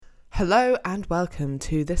Hello and welcome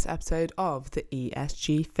to this episode of the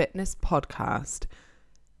ESG Fitness Podcast.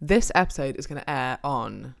 This episode is going to air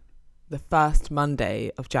on the first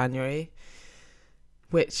Monday of January,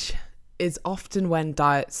 which is often when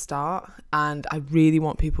diets start, and I really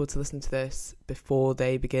want people to listen to this before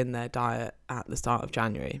they begin their diet at the start of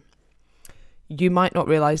January. You might not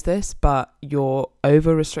realise this, but your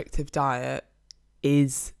over-restrictive diet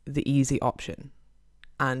is the easy option.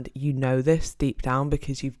 And you know this deep down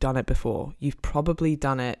because you've done it before. You've probably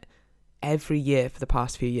done it every year for the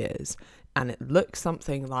past few years. And it looks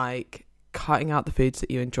something like cutting out the foods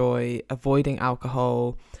that you enjoy, avoiding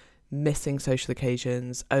alcohol, missing social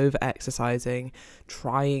occasions, over-exercising,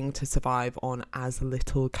 trying to survive on as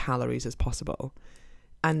little calories as possible.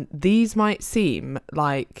 And these might seem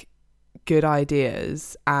like good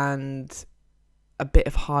ideas and a bit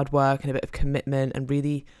of hard work and a bit of commitment and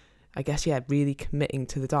really committing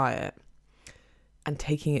to the diet and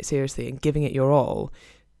taking it seriously and giving it your all.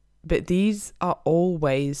 But these are all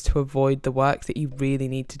ways to avoid the work that you really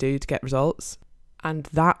need to do to get results. And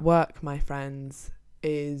that work, my friends,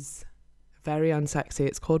 is very unsexy.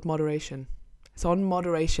 It's called moderation. It's on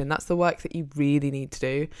moderation. That's the work that you really need to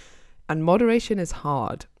do. And moderation is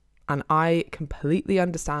hard. And I completely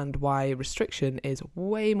understand why restriction is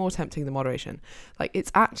way more tempting than moderation. Like,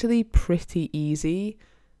 it's actually pretty easy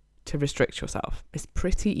to restrict yourself. It's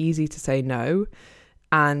pretty easy to say no,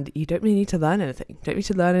 and you don't really need to learn anything. You don't need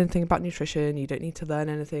to learn anything about nutrition. You don't need to learn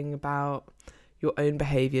anything about your own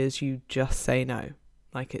behaviors. You just say no.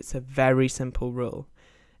 Like, it's a very simple rule,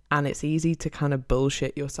 and it's easy to kind of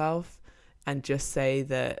bullshit yourself and just say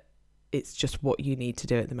that it's just what you need to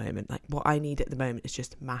do at the moment. Like, what I need at the moment is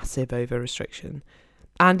just massive over restriction.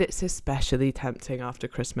 And it's especially tempting after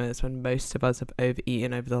Christmas when most of us have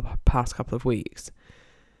overeaten over the past couple of weeks.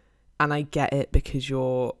 And I get it because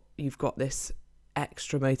you've got this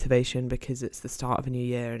extra motivation because it's the start of a new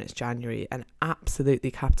year and it's January, and absolutely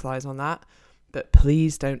capitalize on that. But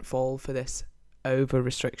please don't fall for this over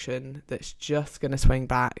restriction that's just going to swing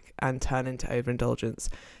back and turn into overindulgence.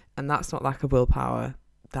 And that's not lack of willpower.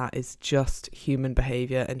 That is just human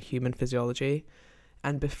behavior and human physiology.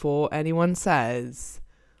 And before anyone says,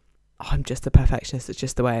 oh, I'm just a perfectionist, it's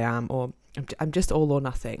just the way I am, or I'm just all or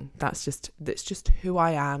nothing, that's just who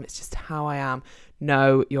I am, it's just how I am.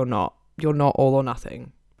 No, you're not all or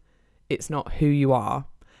nothing. It's not who you are.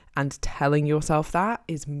 And telling yourself that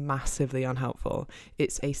is massively unhelpful.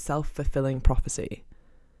 It's a self-fulfilling prophecy.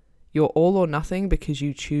 You're all or nothing because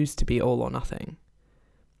you choose to be all or nothing.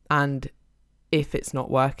 And if it's not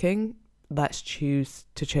working, let's choose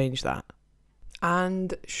to change that.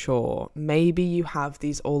 And sure, maybe you have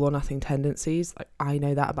these all or nothing tendencies. Like, I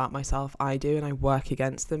know that about myself. I do, and I work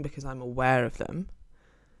against them because I'm aware of them.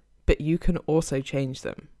 But you can also change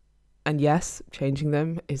them. And yes, changing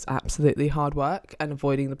them is absolutely hard work, and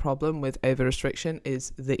avoiding the problem with over restriction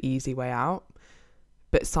is the easy way out.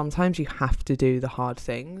 But sometimes you have to do the hard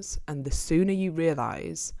things, and the sooner you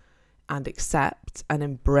realize and accept and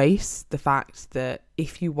embrace the fact that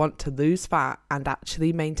if you want to lose fat and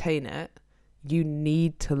actually maintain it, you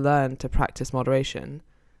need to learn to practice moderation,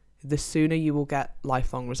 the sooner you will get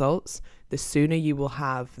lifelong results, the sooner you will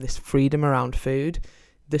have this freedom around food,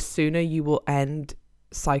 the sooner you will end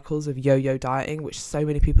cycles of yo-yo dieting, which so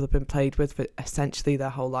many people have been plagued with for essentially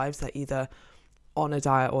their whole lives. They're either on a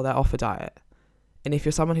diet or they're off a diet. And if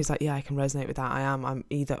you're someone who's like, yeah, I can resonate with that, I'm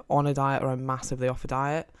either on a diet or I'm massively off a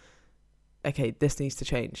diet, okay, this needs to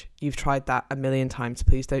change. You've tried that a million times.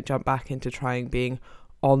 Please don't jump back into trying being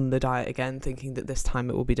on the diet again, thinking that this time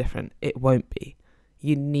it will be different. It won't be.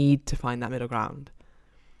 You need to find that middle ground.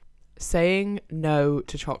 Saying no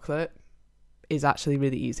to chocolate is actually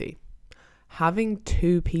really easy. Having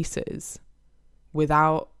 2 pieces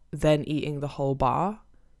without then eating the whole bar,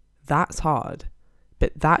 that's hard.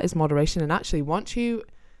 But that is moderation. And actually, once you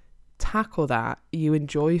tackle that, you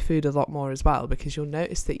enjoy food a lot more as well, because you'll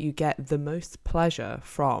notice that you get the most pleasure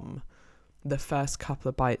from the first couple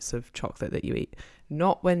of bites of chocolate that you eat.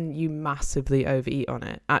 Not when you massively overeat on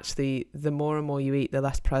it. Actually, the more and more you eat, the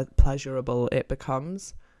less pleasurable it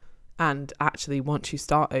becomes. And actually, once you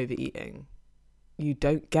start overeating, you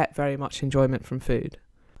don't get very much enjoyment from food.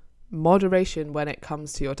 Moderation when it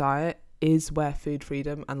comes to your diet is where food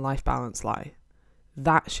freedom and life balance lie.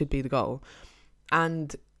 That should be the goal.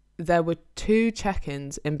 And there were 2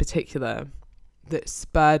 check-ins in particular that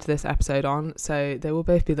spurred this episode on, so they will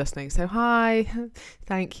both be listening. So hi,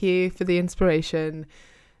 thank you for the inspiration.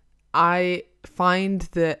 I find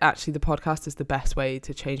that actually the podcast is the best way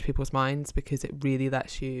to change people's minds because it really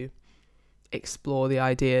lets you explore the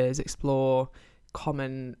ideas, explore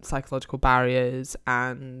common psychological barriers,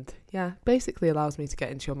 and basically allows me to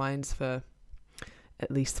get into your minds for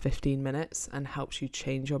at least 15 minutes and helps you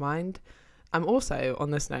change your mind. I'm also,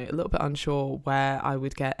 on this note, a little bit unsure where I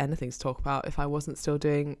would get anything to talk about if I wasn't still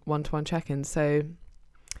doing one-to-one check-ins, so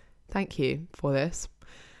thank you for this.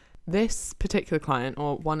 This particular client,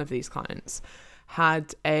 or one of these clients,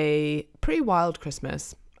 had a pretty wild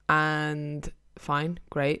Christmas, and fine,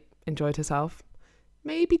 great, enjoyed herself.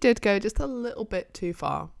 Maybe did go just a little bit too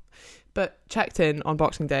far, but checked in on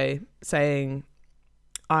Boxing Day saying,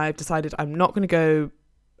 I've decided I'm not going to go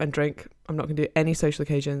and drink. I'm not going to do any social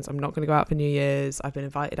occasions. I'm not going to go out for New Year's. I've been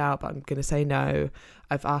invited out, but I'm going to say no.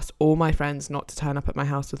 I've asked all my friends not to turn up at my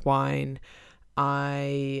house with wine.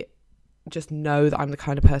 I just know that I'm the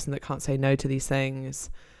kind of person that can't say no to these things.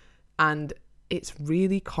 And it's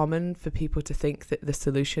really common for people to think that the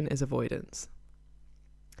solution is avoidance.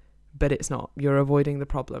 But it's not. You're avoiding the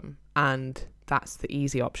problem. And that's the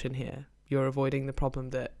easy option here. You're avoiding the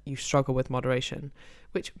problem that you struggle with moderation,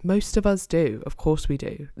 which most of us do. Of course we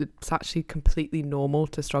do. It's actually completely normal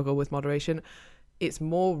to struggle with moderation. It's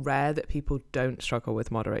more rare that people don't struggle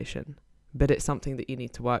with moderation, but it's something that you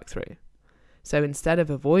need to work through. So instead of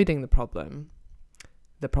avoiding the problem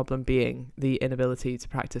being the inability to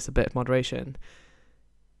practice a bit of moderation,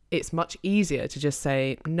 it's much easier to just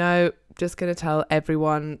say, no, just going to tell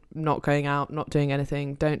everyone, not going out, not doing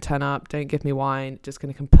anything, don't turn up, don't give me wine, just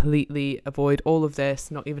going to completely avoid all of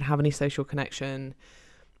this, not even have any social connection.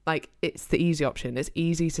 Like, it's the easy option. It's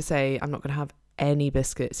easy to say, I'm not going to have any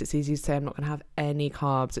biscuits. It's easy to say, I'm not going to have any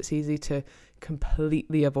carbs. It's easy to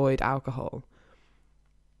completely avoid alcohol.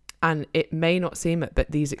 And it may not seem it,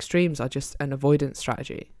 but these extremes are just an avoidance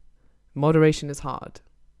strategy. Moderation is hard.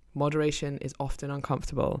 Moderation is often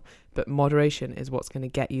uncomfortable, but moderation is what's going to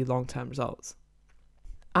get you long-term results.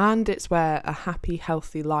 And it's where a happy,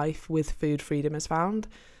 healthy life with food freedom is found.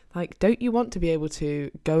 Like, don't you want to be able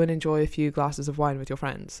to go and enjoy a few glasses of wine with your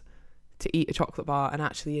friends, to eat a chocolate bar and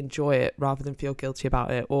actually enjoy it rather than feel guilty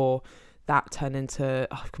about it, or that turn into,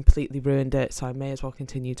 I've completely ruined it, so I may as well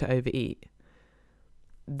continue to overeat?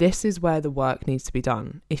 This is where the work needs to be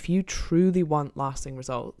done. If you truly want lasting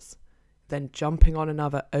results, then jumping on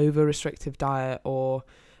another over-restrictive diet or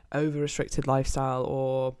over-restricted lifestyle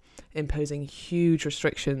or imposing huge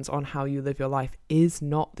restrictions on how you live your life is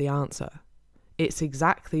not the answer. It's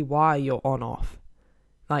exactly why you're on-off.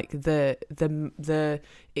 Like the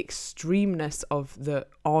extremeness of the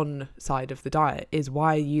on side of the diet is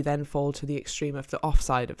why you then fall to the extreme of the off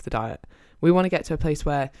side of the diet. We want to get to a place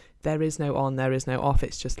where there is no on, there is no off,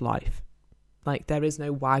 it's just life. Like, there is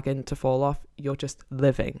no wagon to fall off, you're just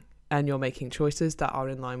living. And you're making choices that are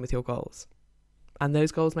in line with your goals. And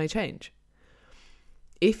those goals may change.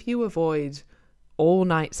 If you avoid all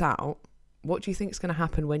nights out, what do you think is going to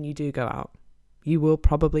happen when you do go out? You will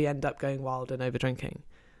probably end up going wild and over drinking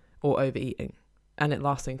or overeating, and it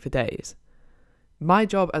lasting for days. My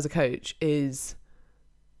job as a coach is,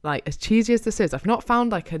 like, as cheesy as this is, I've not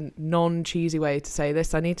found like a non-cheesy way to say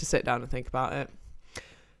this. I need to sit down and think about it.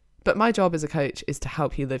 But my job as a coach is to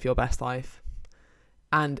help you live your best life.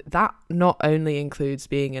 And that not only includes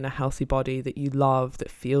being in a healthy body that you love,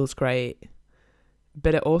 that feels great,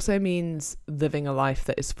 but it also means living a life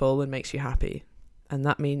that is full and makes you happy. And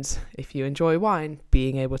that means if you enjoy wine,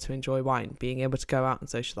 being able to enjoy wine, being able to go out and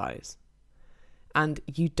socialize. And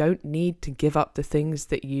you don't need to give up the things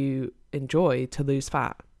that you enjoy to lose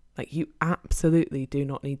fat. Like, you absolutely do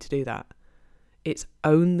not need to do that. It's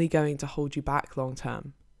only going to hold you back long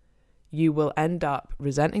term. You will end up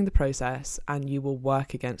resenting the process and you will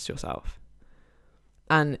work against yourself.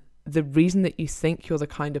 And the reason that you think you're the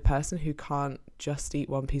kind of person who can't just eat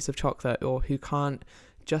one piece of chocolate or who can't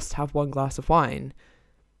just have one glass of wine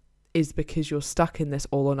is because you're stuck in this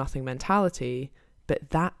all or nothing mentality, but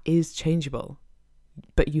that is changeable.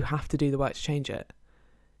 But you have to do the work to change it.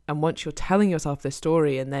 And once you're telling yourself this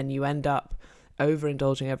story and then you end up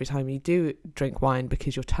overindulging every time you do drink wine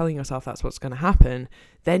because you're telling yourself that's what's going to happen,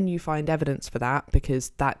 then you find evidence for that because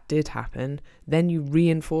that did happen. Then you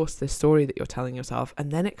reinforce this story that you're telling yourself,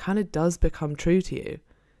 and then it kind of does become true to you,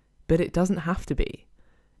 but it doesn't have to be.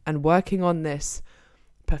 And working on this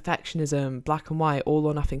perfectionism, black and white, all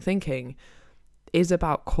or nothing thinking is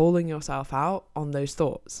about calling yourself out on those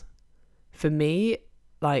thoughts. For me,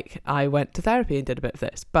 like, I went to therapy and did a bit of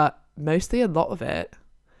this, but mostly a lot of it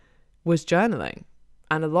was journaling,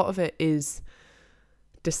 and a lot of it is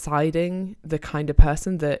deciding the kind of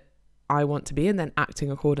person that I want to be and then acting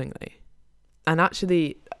accordingly. And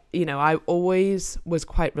actually, you know, I always was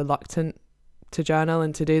quite reluctant to journal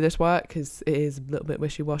and to do this work because it is a little bit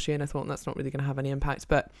wishy-washy, and I thought that's not really going to have any impact.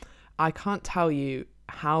 But I can't tell you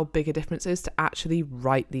how big a difference it is to actually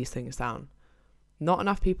write these things down. Not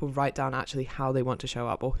enough people write down actually how they want to show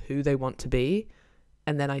up or who they want to be,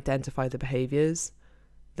 and then identify the behaviors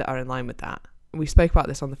that are in line with that. We spoke about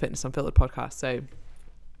this on the Fitness Unfiltered podcast, so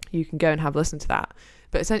you can go and have a listen to that.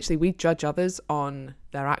 But essentially, we judge others on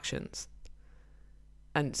their actions.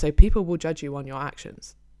 And so people will judge you on your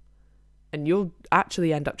actions. And you'll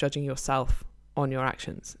actually end up judging yourself on your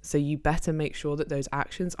actions. So you better make sure that those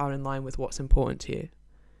actions are in line with what's important to you.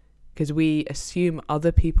 Because we assume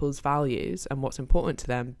other people's values and what's important to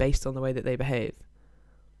them based on the way that they behave.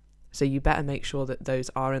 So you better make sure that those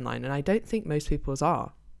are in line. And I don't think most people's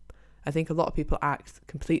are. I think a lot of people act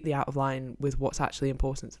completely out of line with what's actually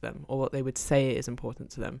important to them, or what they would say is important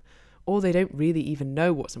to them, or they don't really even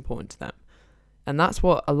know what's important to them. And that's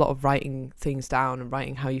what a lot of writing things down and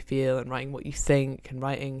writing how you feel and writing what you think and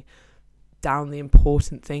writing down the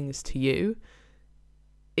important things to you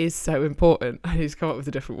is so important. I need to come up with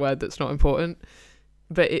a different word that's not important.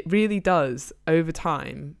 But it really does, over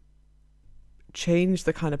time, change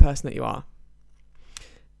the kind of person that you are.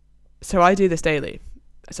 So I do this daily.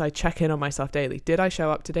 So I check in on myself daily. Did I show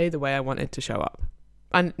up today the way I wanted to show up?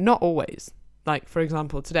 And not always. Like, for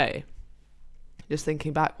example, today, just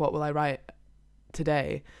thinking back, what will I write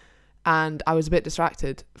today? And I was a bit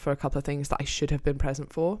distracted for a couple of things that I should have been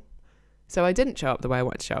present for. So I didn't show up the way I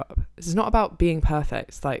wanted to show up. This is not about being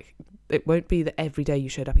perfect. Like, it won't be that every day you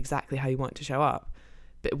showed up exactly how you want to show up.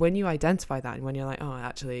 But when you identify that, and when you're like, oh,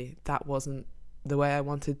 actually, that wasn't the way I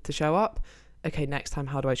wanted to show up. Okay, next time,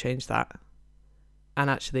 how do I change that? And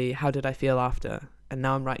actually, how did I feel after? And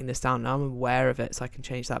now I'm writing this down. Now I'm aware of it so I can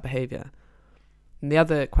change that behavior. And the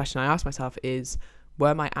other question I ask myself is,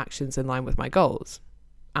 were my actions in line with my goals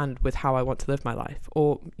and with how I want to live my life?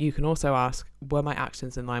 Or you can also ask, were my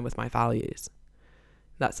actions in line with my values?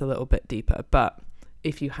 That's a little bit deeper. But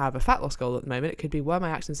if you have a fat loss goal at the moment, it could be, were my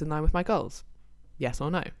actions in line with my goals? Yes or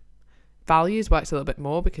no? Values works a little bit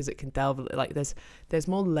more because it can delve, like there's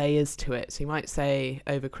more layers to it. So you might say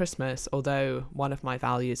over Christmas, although one of my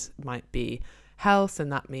values might be health,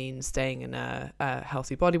 and that means staying in a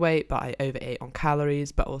healthy body weight, but I overate on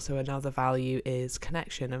calories. But also another value is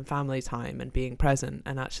connection and family time and being present.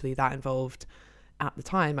 And actually that involved, at the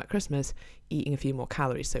time at Christmas, eating a few more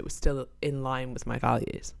calories. So it was still in line with my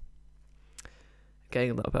values.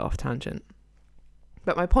 Getting a little bit off tangent.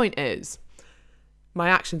 But my point is, my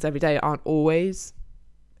actions every day aren't always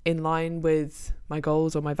in line with my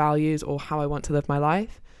goals or my values or how I want to live my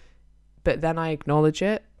life. But then I acknowledge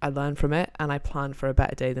it, I learn from it, and I plan for a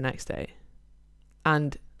better day the next day.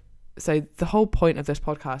 And so the whole point of this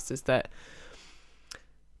podcast is that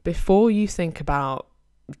before you think about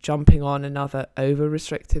jumping on another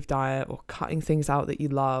over-restrictive diet or cutting things out that you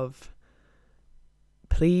love,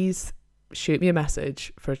 please shoot me a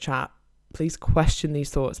message for a chat. Please question these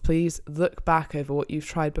thoughts. Please look back over what you've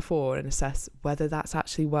tried before and assess whether that's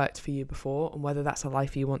actually worked for you before and whether that's a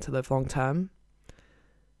life you want to live long term.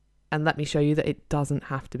 And let me show you that it doesn't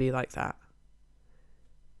have to be like that.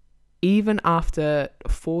 Even after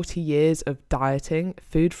 40 years of dieting,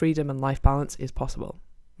 food freedom and life balance is possible.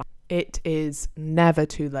 It is never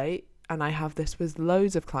too late. And I have this with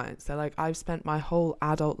loads of clients. They're like, I've spent my whole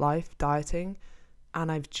adult life dieting and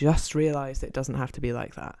I've just realized it doesn't have to be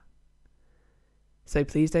like that. So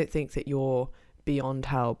please don't think that you're beyond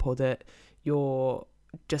help or that you're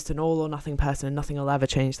just an all or nothing person and nothing will ever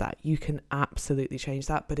change that. You can absolutely change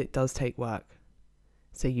that, but it does take work.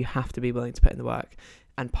 So you have to be willing to put in the work.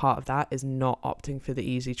 And part of that is not opting for the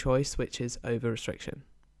easy choice, which is over restriction.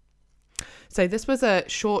 So this was a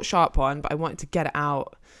short, sharp one, but I wanted to get it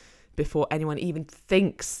out before anyone even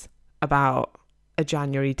thinks about a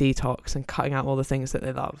January detox and cutting out all the things that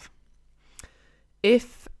they love.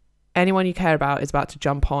 If anyone you care about is about to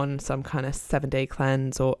jump on some kind of 7-day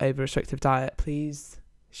cleanse or over-restrictive diet, please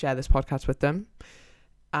share this podcast with them.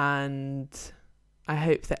 And I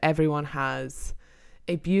hope that everyone has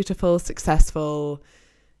a beautiful, successful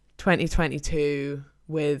 2022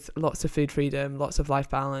 with lots of food freedom, lots of life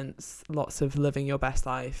balance, lots of living your best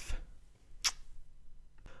life.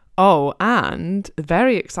 Oh, and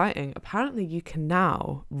very exciting, apparently you can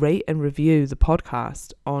now rate and review the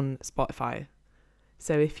podcast on Spotify.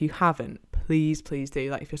 So if you haven't, please do.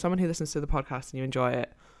 Like, if you're someone who listens to the podcast and you enjoy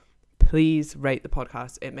it, please rate the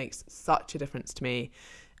podcast. It makes such a difference to me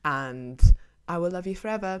and I will love you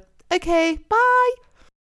forever. Okay, bye.